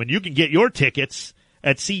Borussia Dortmund. You can get your tickets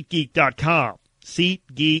at SeatGeek.com.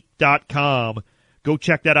 SeatGeek.com. Go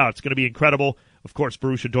check that out. It's going to be incredible. Of course,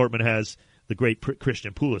 Borussia Dortmund has the great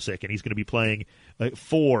Christian Pulisic, and he's going to be playing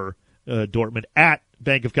for Dortmund at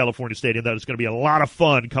Bank of California Stadium. That is going to be a lot of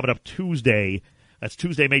fun coming up Tuesday. That's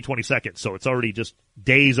Tuesday, May 22nd, so it's already just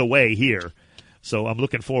days away here. So I'm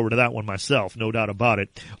looking forward to that one myself, no doubt about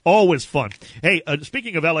it. Always fun. Hey,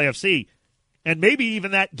 speaking of LAFC, and maybe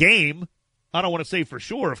even that game, I don't want to say for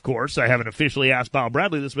sure, of course. I haven't officially asked Bob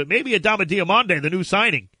Bradley this, but maybe Adama Diomande, the new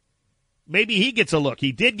signing, maybe he gets a look.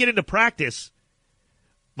 He did get into practice.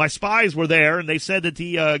 My spies were there, and they said that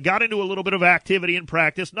he got into a little bit of activity in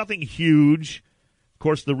practice. Nothing huge. Of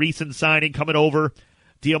course, the recent signing coming over.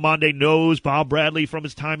 Diomande knows Bob Bradley from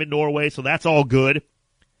his time in Norway, so that's all good.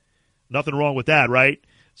 Nothing wrong with that, right?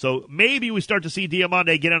 So maybe we start to see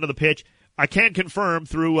Diomande get onto the pitch. I can confirm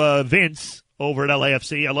through Vince over at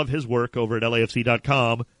LAFC. I love his work over at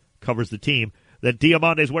LAFC.com. Covers the team. That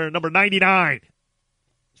Diamande's wearing number 99.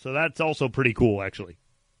 So that's also pretty cool, actually.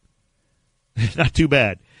 Not too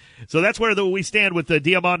bad. So that's where we stand with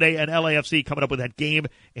Diomande and LAFC coming up with that game,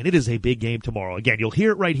 and it is a big game tomorrow. Again, you'll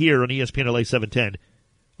hear it right here on ESPN LA 710.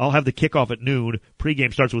 I'll have the kickoff at noon.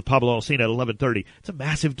 Pre-game starts with Pablo Alsina at 11:30. It's a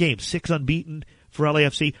massive game. 6 unbeaten for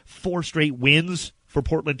LAFC. 4 straight wins for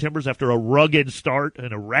Portland Timbers after a rugged start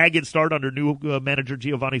and a ragged start under new manager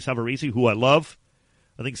Giovanni Savarese, who I love.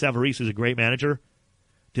 I think Savarese is a great manager.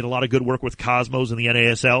 Did a lot of good work with Cosmos in the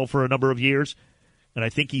NASL for a number of years. And I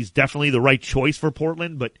think he's definitely the right choice for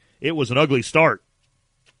Portland, but it was an ugly start.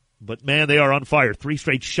 But, man, they are on fire. 3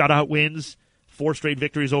 straight shutout wins, 4 straight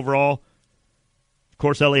victories overall. Of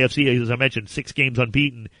course, LAFC, as I mentioned, 6 games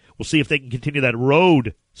unbeaten. We'll see if they can continue that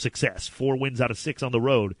road success. 4 wins out of 6 on the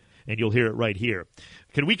road, and you'll hear it right here.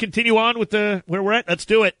 Can we continue on with where we're at? Let's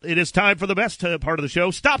do it. It is time for the best part of the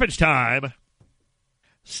show, Stoppage Time.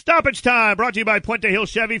 Stoppage Time, brought to you by Puente Hill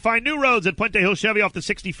Chevy. Find new roads at Puente Hill Chevy off the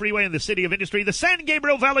 60 freeway in the City of Industry. The San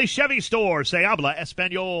Gabriel Valley Chevy Store. Se habla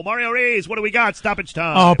español. Mario Reyes, what do we got? Stoppage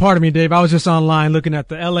Time. Oh, pardon me, Dave. I was just online looking at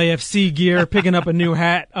the LAFC gear, picking up a new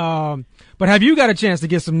hat. But have you got a chance to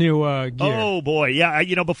get some new gear? Oh, boy. Yeah,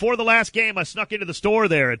 before the last game, I snuck into the store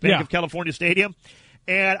there at Bank of California Stadium.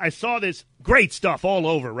 And I saw this great stuff all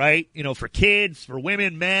over, right? For kids, for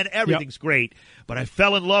women, men, everything's great. But I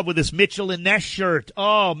fell in love with this Mitchell and Ness shirt.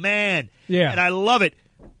 Oh, man. Yeah. And I love it.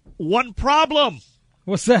 One problem.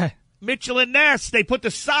 What's that? Mitchell and Ness, they put the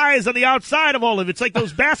size on the outside of all of it. It's like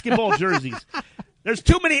those basketball jerseys. There's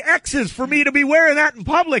too many X's for me to be wearing that in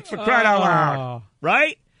public, for crying out loud.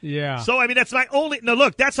 Right? Yeah. So, that's my only – no,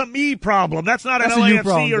 look, that's a me problem. That's not an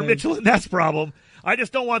LAFC or Mitchell and Ness problem. I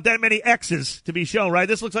just don't want that many X's to be shown, right?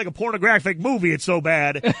 This looks like a pornographic movie. It's so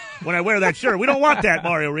bad when I wear that shirt. We don't want that,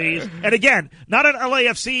 Mario Rees. And again, not an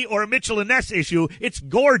LAFC or a Mitchell and Ness issue. It's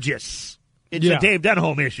gorgeous. It's a Dave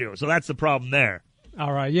Denholm issue. So that's the problem there.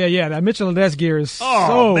 All right. Yeah. That Mitchell and Ness gear is so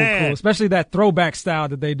cool, especially that throwback style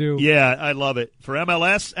that they do. Yeah, I love it. For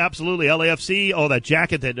MLS, absolutely. LAFC, that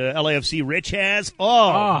jacket that LAFC Rich has.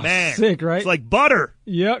 Oh, man. Sick, right? It's like butter.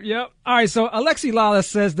 Yep. All right, so Alexi Lala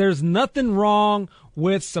says there's nothing wrong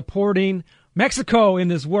with supporting Mexico in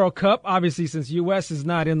this World Cup, obviously since U.S. is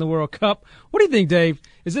not in the World Cup. What do you think, Dave?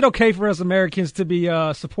 Is it okay for us Americans to be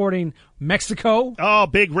supporting Mexico? Oh,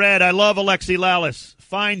 Big Red. I love Alexi Lalas.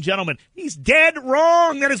 Fine gentleman. He's dead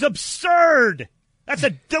wrong. That is absurd. That's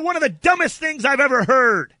one of the dumbest things I've ever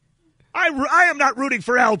heard. I am not rooting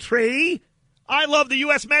for El-Tri. I love the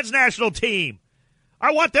U.S. men's national team.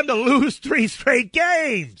 I want them to lose 3 straight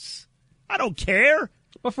games. I don't care.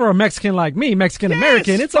 But for a Mexican like me,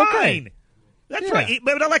 Mexican-American, it's fine. Okay. That's right.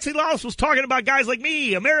 But Alexi Lalas was talking about guys like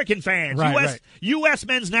me, American fans, U.S.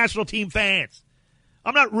 men's national team fans.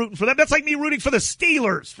 I'm not rooting for them. That's like me rooting for the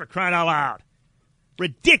Steelers, for crying out loud.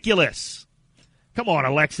 Ridiculous. Come on,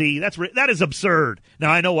 Alexi. That is absurd.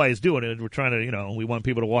 Now, I know why he's doing it. We're trying to, we want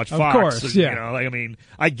people to watch Fox. Of course,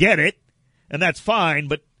 I get it, and that's fine,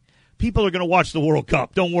 but people are going to watch the World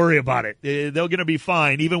Cup. Don't worry about it. They're going to be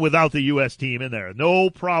fine, even without the U.S. team in there. No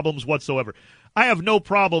problems whatsoever. I have no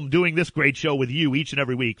problem doing this great show with you each and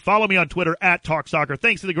every week. Follow me on Twitter @TalkSoccer.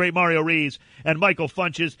 Thanks to the great Mario Reeves and Michael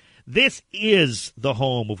Funches. This is the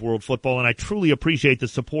home of world football, and I truly appreciate the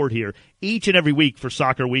support here each and every week for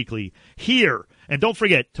Soccer Weekly. Here, and don't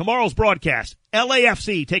forget, tomorrow's broadcast,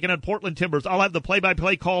 LAFC taking on Portland Timbers. I'll have the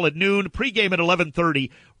play-by-play call at noon, pregame at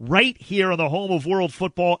 11:30, right here on the home of world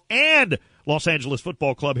football and Los Angeles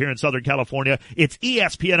Football Club here in Southern California. It's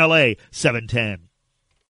ESPN LA 710.